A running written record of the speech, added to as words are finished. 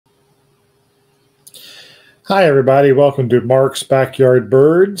Hi, everybody. Welcome to Mark's Backyard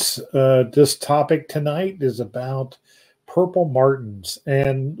Birds. This topic tonight is about purple martins.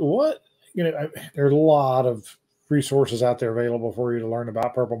 And there's a lot of resources out there available for you to learn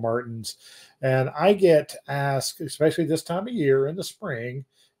about purple martins. And I get asked, especially this time of year in the spring,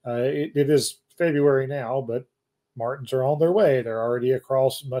 it is February now, but martins are on their way. They're already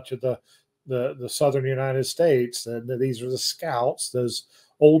across much of the southern United States. And these are the scouts, those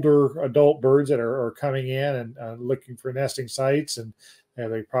older adult birds that are coming in and looking for nesting sites. And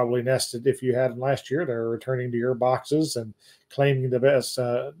they probably nested, if you had them last year, they're returning to your boxes and claiming the best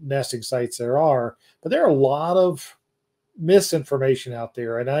nesting sites there are. But there are a lot of misinformation out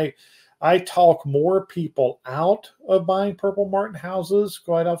there. And I talk more people out of buying purple martin houses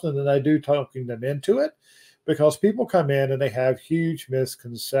quite often than I do talking them into it, because people come in and they have huge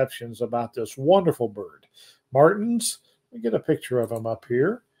misconceptions about this wonderful bird. Martins, let me get a picture of them up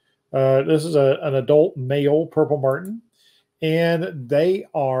here. This is an adult male purple martin, and they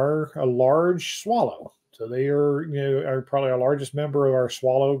are a large swallow. So they are probably our largest member of our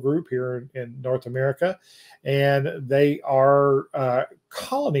swallow group here in North America, and they are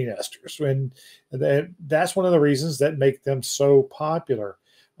colony nesters, and that's one of the reasons that make them so popular.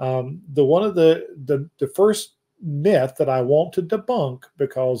 One of the first myth that I want to debunk,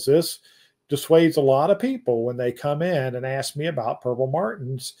 because this dissuades a lot of people when they come in and ask me about purple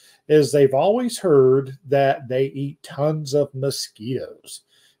martins, is they've always heard that they eat tons of mosquitoes.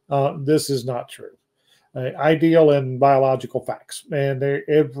 This is not true. I deal in biological facts, and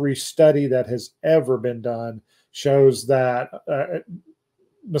every study that has ever been done shows that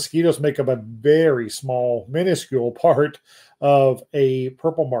mosquitoes make up a very small, minuscule part of a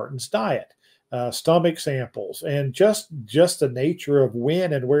purple martin's diet. Stomach samples, and just the nature of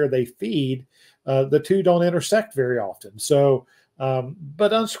when and where they feed, the two don't intersect very often. So,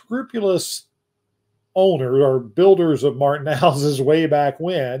 but unscrupulous owners or builders of martin houses way back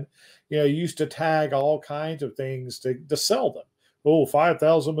when, used to tag all kinds of things to sell them. Oh,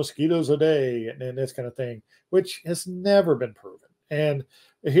 5,000 mosquitoes a day and this kind of thing, which has never been proven. And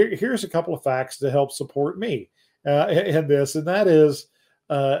here's a couple of facts to help support me in this, and that is,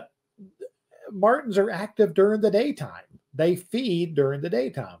 martins are active during the daytime. They feed during the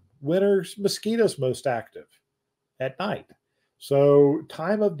daytime. Winter's mosquitoes most active at night. So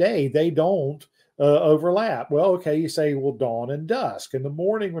time of day, they don't overlap. Well, okay, you say, well, dawn and dusk. In the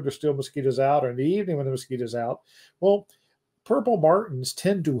morning when there's still mosquitoes out, or in the evening when the mosquitoes out. Well, purple martins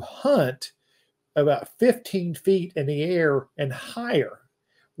tend to hunt about 15 feet in the air and higher,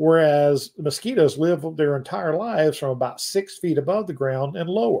 whereas mosquitoes live their entire lives from about 6 feet above the ground and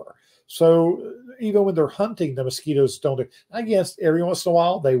lower. So even when they're hunting, the mosquitoes don't. I guess every once in a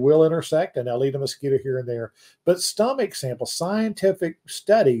while they will intersect and they'll eat a mosquito here and there. But stomach samples, scientific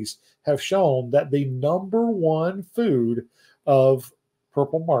studies have shown that the number one food of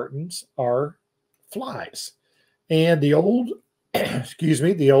purple martins are flies. And the old,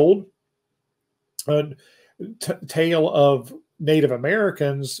 the old tale of Native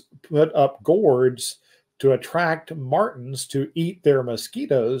Americans put up gourds to attract martins to eat their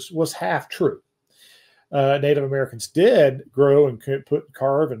mosquitoes was half true. Native Americans did grow and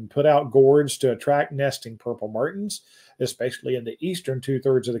carve and put out gourds to attract nesting purple martins, especially in the eastern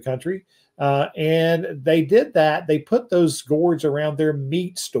 2/3 of the country. And they did that. They put those gourds around their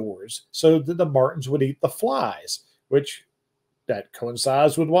meat stores so that the martins would eat the flies, which that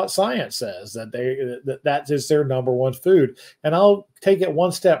coincides with what science says, that is their number one food. And I'll take it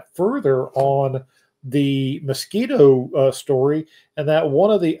one step further on the mosquito story, and that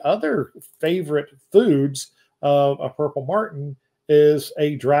one of the other favorite foods of a purple martin is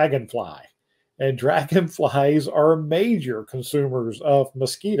a dragonfly. And dragonflies are major consumers of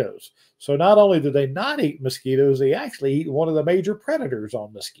mosquitoes. So not only do they not eat mosquitoes, they actually eat one of the major predators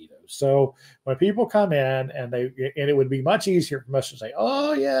on mosquitoes. So when people come in and it would be much easier for us to say,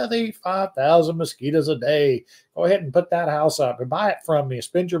 oh yeah, they eat 5,000 mosquitoes a day. Go ahead and put that house up and buy it from me,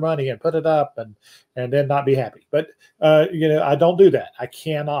 spend your money and put it up, and then not be happy. But I don't do that. I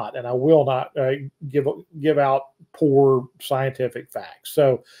cannot, and I will not give out poor scientific facts.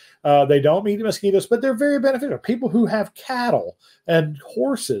 So they don't eat mosquitoes, but they're very beneficial. People who have cattle and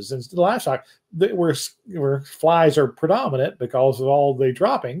horses and livestock, where flies are predominant because of all the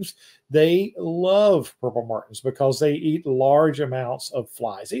droppings, they love purple martins because they eat large amounts of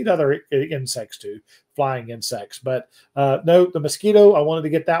flies. They eat other insects too, flying insects. But no, the mosquito, I wanted to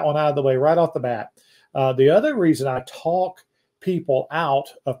get that one out of the way right off the bat. The other reason I talk people out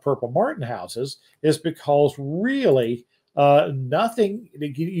of purple martin houses is because really nothing,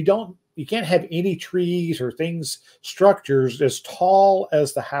 you you can't have any trees or things, structures as tall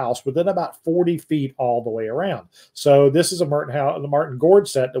as the house within about 40 feet all the way around. So this is a Martin house, the Martin Gourd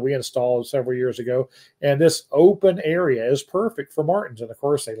set that we installed several years ago. And this open area is perfect for martins. And of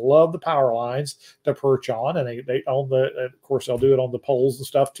course, they love the power lines to perch on, and they own of course, they'll do it on the poles and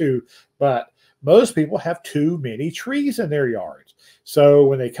stuff too. But most people have too many trees in their yards. So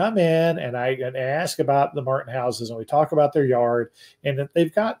when they come in and I ask about the martin houses and we talk about their yard and if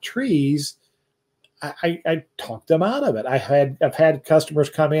they've got trees, I talk them out of it. I've had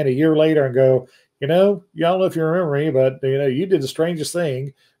customers come in a year later and go, I don't know if you remember me, but you did the strangest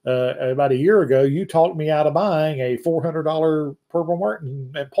thing. About a year ago, you talked me out of buying a $400 purple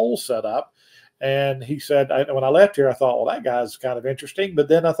martin and pole setup. And he said, when I left here, I thought, well, that guy's kind of interesting. But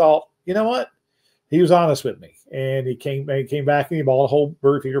then I thought, you know what? He was honest with me, and he came back and he bought a whole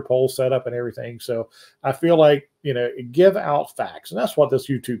bird feeder pole setup and everything. So I feel like, give out facts, and that's what this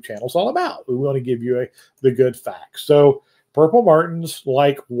YouTube channel is all about. We want to give you the good facts. So purple martins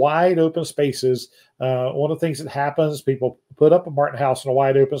like wide open spaces. One of the things that happens, people put up a martin house in a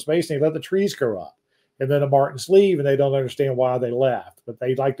wide open space and they let the trees grow up. And then the martins leave and they don't understand why they left. But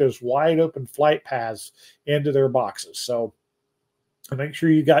they like those wide open flight paths into their boxes. So make sure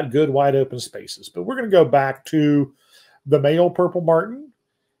you got good wide open spaces. But we're going to go back to the male purple martin.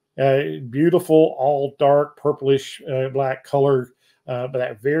 Beautiful, all dark, purplish, black color. But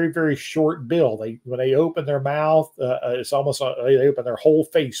that very, very short bill. When they open their mouth, it's almost they open their whole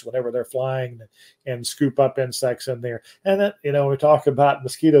face whenever they're flying and scoop up insects in there. And then, when we talk about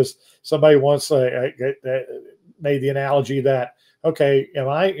mosquitoes, somebody once made the analogy that, okay,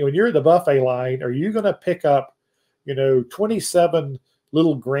 when you're at the buffet line, are you going to pick up, 27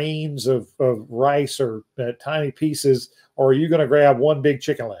 little grains of rice or tiny pieces, or are you going to grab one big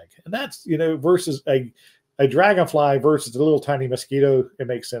chicken leg? And that's, versus a dragonfly versus a little tiny mosquito, it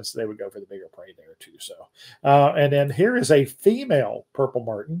makes sense they would go for the bigger prey there too. So, and then here is a female purple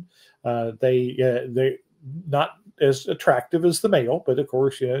martin. They not as attractive as the male, but of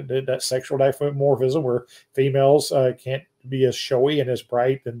course, that sexual dimorphism where females can't be as showy and as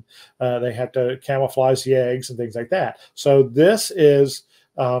bright, and they have to camouflage the eggs and things like that. So this is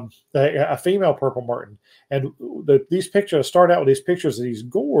a female purple martin. And these pictures start out with these pictures of these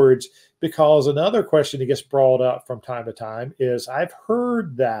gourds because another question that gets brought up from time to time is I've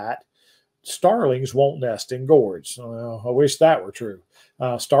heard that starlings won't nest in gourds. Well, I wish that were true.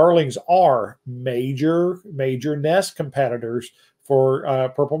 Starlings are major nest competitors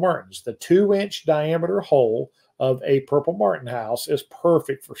for purple martins. The 2-inch diameter hole of a purple martin house is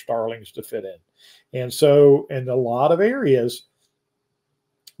perfect for starlings to fit in. And so in a lot of areas,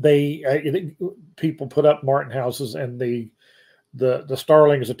 people put up martin houses and the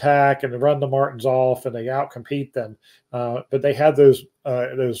starlings attack and they run the martins off and they outcompete them. But they have those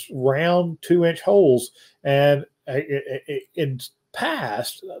round 2-inch holes. And in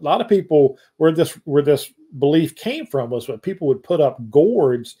past, a lot of people where this belief came from was when people would put up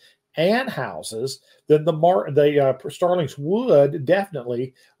gourds and houses, then the starlings would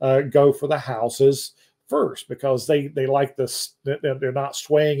definitely go for the houses first because they like this. They're not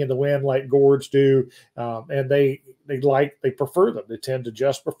swaying in the wind like gourds do, and they prefer them. They tend to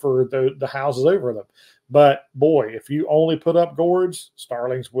just prefer the houses over them. But boy, if you only put up gourds,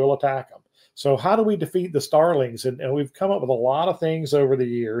 starlings will attack them. So how do we defeat the starlings? And we've come up with a lot of things over the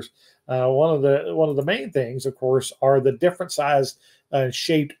years. One of the main things, of course, are the different size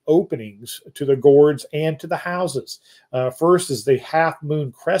shaped openings to the gourds and to the houses. First is the half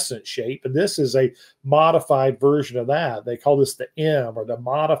moon crescent shape, and this is a modified version of that. They call this the M, or the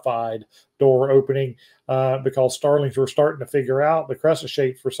modified door opening, because starlings were starting to figure out the crescent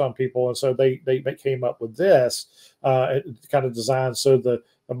shape for some people, and so they came up with this kind of design so the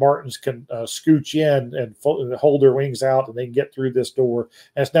martins can scooch in and hold their wings out and they can get through this door.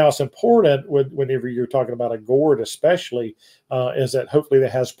 And it's important whenever you're talking about a gourd especially, is that hopefully it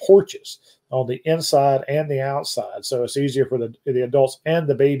has porches on the inside and the outside. So it's easier for the adults and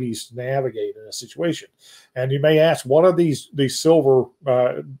the babies to navigate in a situation. And you may ask, what are these silver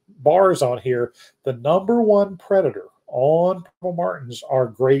bars on here? The #1 predator on purple martins are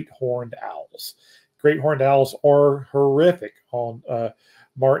great horned owls. Great horned owls are horrific on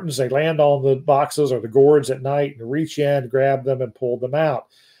martins. They land on the boxes or the gourds at night and reach in, grab them, and pull them out.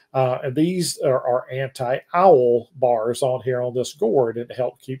 And these are anti-owl bars on here on this gourd, and it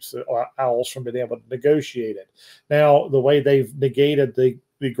helps keeps the owls from being able to negotiate it. Now, the way they've negated the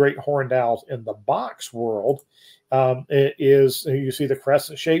great horned owls in the box world, it is, you see the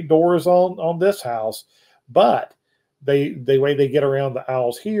crescent-shaped doors on this house, but the way they get around the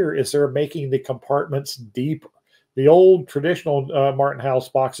owls here is they're making the compartments deeper. The old traditional Martin house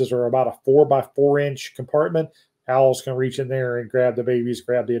boxes are about a 4 by 4 inch compartment. Owls can reach in there and grab the babies,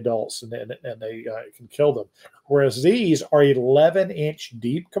 grab the adults, and they can kill them. Whereas these are 11-inch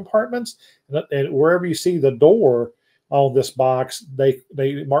deep compartments, and wherever you see the door on this box,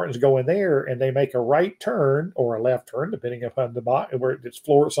 martins go in there and they make a right turn or a left turn, depending upon the box where its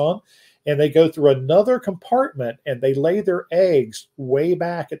floor it's on, and they go through another compartment and they lay their eggs way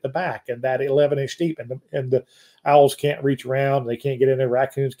back at the back, and that 11-inch deep, and the owls can't reach around, they can't get in there,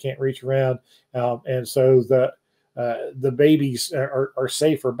 raccoons can't reach around, and so the babies are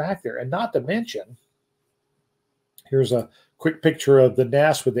safer back there. And not to mention, here's a quick picture of the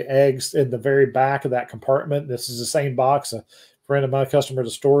nest with the eggs in the very back of that compartment. This is the same box. A friend of my customer at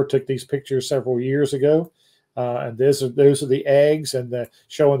the store took these pictures several years ago. And those are the eggs, and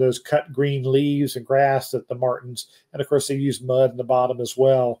showing those cut green leaves and grass that the martins, and of course they use mud in the bottom as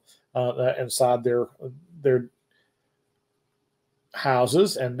well inside their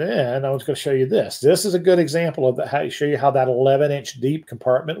houses. And then I was going to show you this. This is a good example of how show you how that 11-inch deep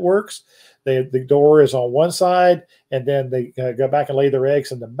compartment works. The door is on one side, and then they go back and lay their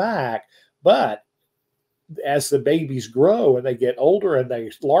eggs in the back. But as the babies grow and they get older and they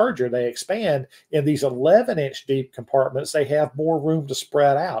larger, they expand in these 11-inch deep compartments. They have more room to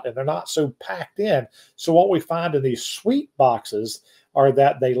spread out, and they're not so packed in. So what we find in these sweet boxes are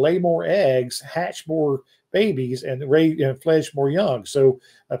that they lay more eggs, hatch more babies, and fledge more young. So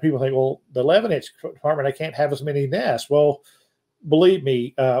people think, well, the 11-inch compartment, I can't have as many nests. Well, believe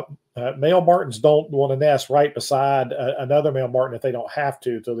me, male martins don't want to nest right beside another male martin if they don't have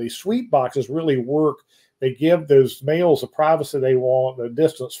to. So these sweet boxes really work. They give those males the privacy they want, the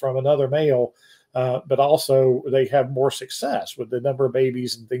distance from another male, but also they have more success with the number of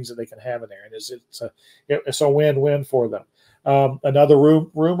babies and things that they can have in there. And it's a win-win for them. Another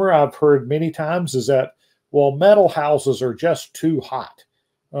rumor I've heard many times is that, well, metal houses are just too hot.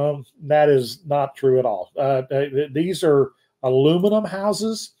 That is not true at all. These are aluminum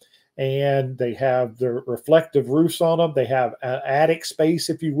houses, and they have the reflective roofs on them. They have an attic space,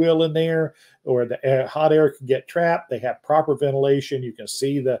 if you will, in there, or the hot air can get trapped. They have proper ventilation. You can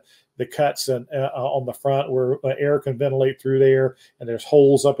see the cuts on the front where air can ventilate through there, and there's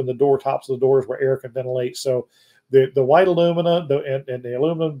holes up in the door tops of the doors where air can ventilate. So the white alumina and the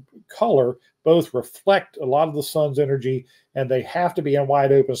aluminum color both reflect a lot of the sun's energy, and they have to be in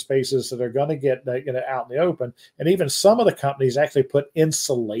wide open spaces, so they're going to get out in the open. And even some of the companies actually put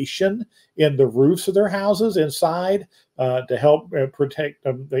insulation in the roofs of their houses inside to help protect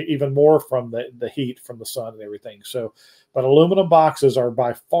them even more from the heat from the sun and everything. So, but aluminum boxes are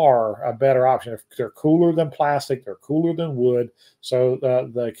by far a better option. They're cooler than plastic, they're cooler than wood. So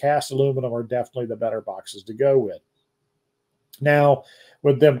the cast aluminum are definitely the better boxes to go with. Now,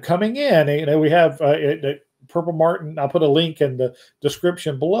 with them coming in, we have Purple Martin. I'll put a link in the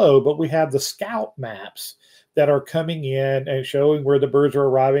description below, but we have the scout maps that are coming in and showing where the birds are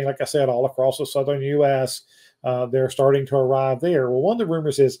arriving. Like I said, all across the southern U.S., they're starting to arrive there. Well, one of the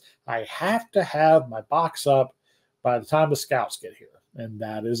rumors is I have to have my box up by the time the scouts get here. And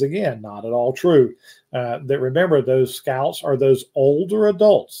that is, again, not at all true. Remember, those scouts are those older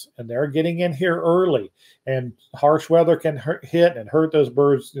adults, and they're getting in here early. And harsh weather can hit and hurt those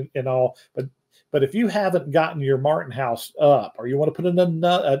birds and all. But if you haven't gotten your martin house up, or you want to put an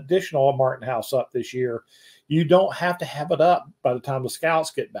additional martin house up this year, you don't have to have it up by the time the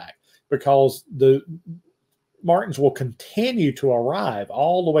scouts get back, because the martins will continue to arrive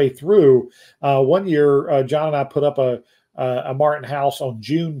all the way through. One year, John and I put up a martin house on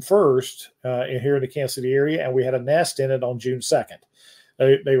June 1st here in the Kansas City area, and we had a nest in it on June 2nd.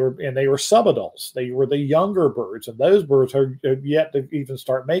 They were subadults. They were the younger birds, and those birds are yet to even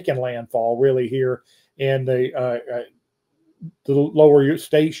start making landfall really here in the lower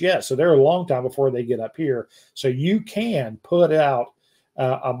states yet. So they're a long time before they get up here. So you can put out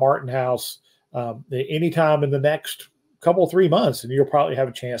a martin house anytime in the next couple 3 months, and you'll probably have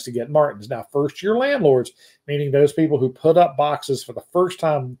a chance to get martins. Now, first-year landlords, meaning those people who put up boxes for the first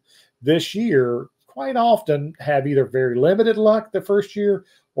time this year, quite often have either very limited luck the first year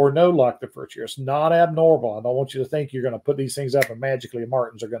or no luck the first year. It's not abnormal. I don't want you to think you're going to put these things up and magically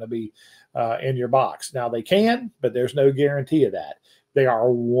martins are going to be in your box. Now, they can, but there's no guarantee of that. They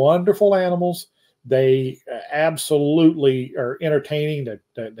are wonderful animals. They absolutely are entertaining,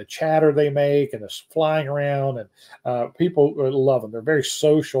 the chatter they make and the flying around, and people love them. They're very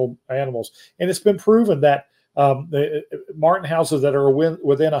social animals. And it's been proven that The martin houses that are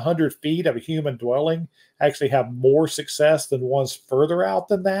within 100 feet of a human dwelling actually have more success than ones further out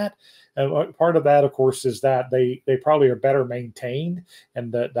than that. And part of that, of course, is that they probably are better maintained,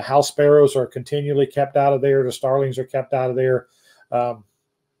 and the house sparrows are continually kept out of there. The starlings are kept out of there. No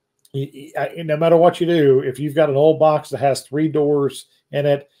matter what you do, if you've got an old box that has 3 doors in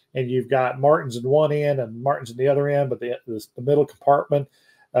it, and you've got martins in one end and martins in the other end, but the middle compartment,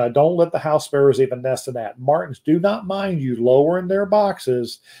 don't let the house sparrows even nest in that. Martins do not mind you lowering their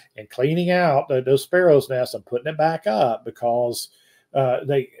boxes and cleaning out those sparrows' nests and putting it back up, because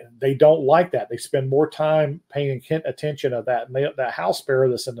they don't like that. They spend more time paying attention of that house sparrow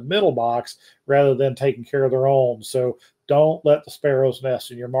that's in the middle box rather than taking care of their own. So don't let the sparrows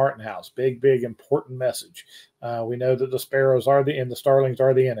nest in your martin house. Big important message. We know that the sparrows and the starlings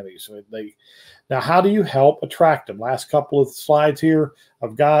are the enemies. So now, how do you help attract them? Last couple of slides here,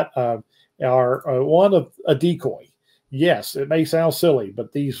 I've got one of a decoy. Yes, it may sound silly,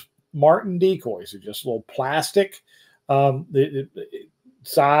 but these martin decoys are just little plastic,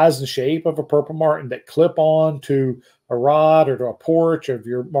 size and shape of a purple martin that clip on to a rod or to a porch of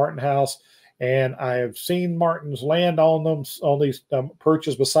your martin house. And I have seen martins land on them, on these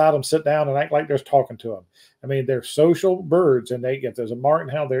perches beside them, sit down and act like they're talking to them. I mean, they're social birds, and if there's a martin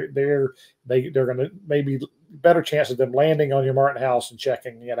house, they're going to maybe better chance of them landing on your martin house and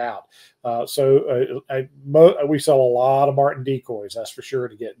checking it out. We sell a lot of martin decoys, that's for sure,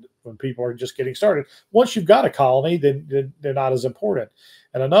 to get when people are just getting started. Once you've got a colony, then they're not as important.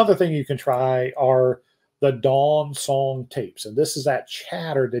 And another thing you can try are the dawn song tapes. And this is that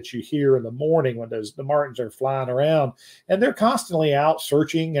chatter that you hear in the morning when the martins are flying around, and they're constantly out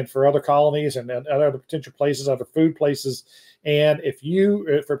searching and for other colonies and other potential places, other food places. And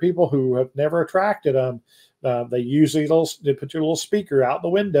for people who have never attracted them, they usually put your little speaker out the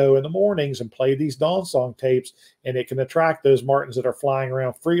window in the mornings and play these dawn song tapes, and it can attract those martins that are flying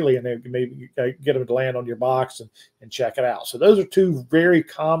around freely, and they maybe get them to land on your box and check it out. So those are 2 very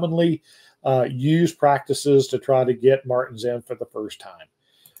commonly used practices to try to get martins in for the first time.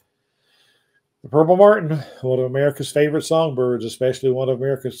 The purple martin, one of America's favorite songbirds, especially one of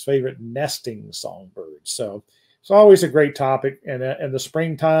America's favorite nesting songbirds. So it's always a great topic. And in the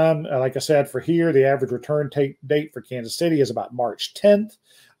springtime, like I said, for here, the average return date for Kansas City is about March 10th.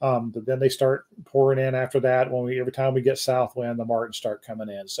 But then they start pouring in after that. Every time we get south wind, the martins start coming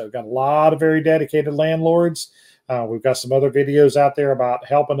in. So we've got a lot of very dedicated landlords. We've got some other videos out there about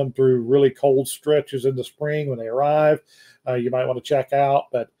helping them through really cold stretches in the spring when they arrive. You might want to check out.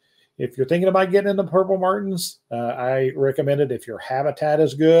 But if you're thinking about getting into purple martins, I recommend it if your habitat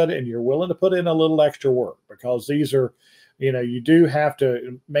is good and you're willing to put in a little extra work, because these are, you do have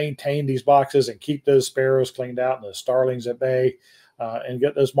to maintain these boxes and keep those sparrows cleaned out and the starlings at bay, and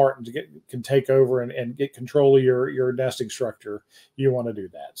get those martins can take over and get control of your nesting structure. You want to do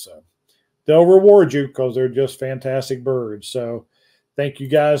that. So they'll reward you because they're just fantastic birds. So thank you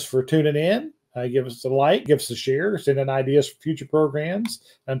guys for tuning in. Give us a like, give us a share, send in ideas for future programs.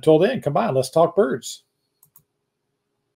 Until then, come by, let's talk birds.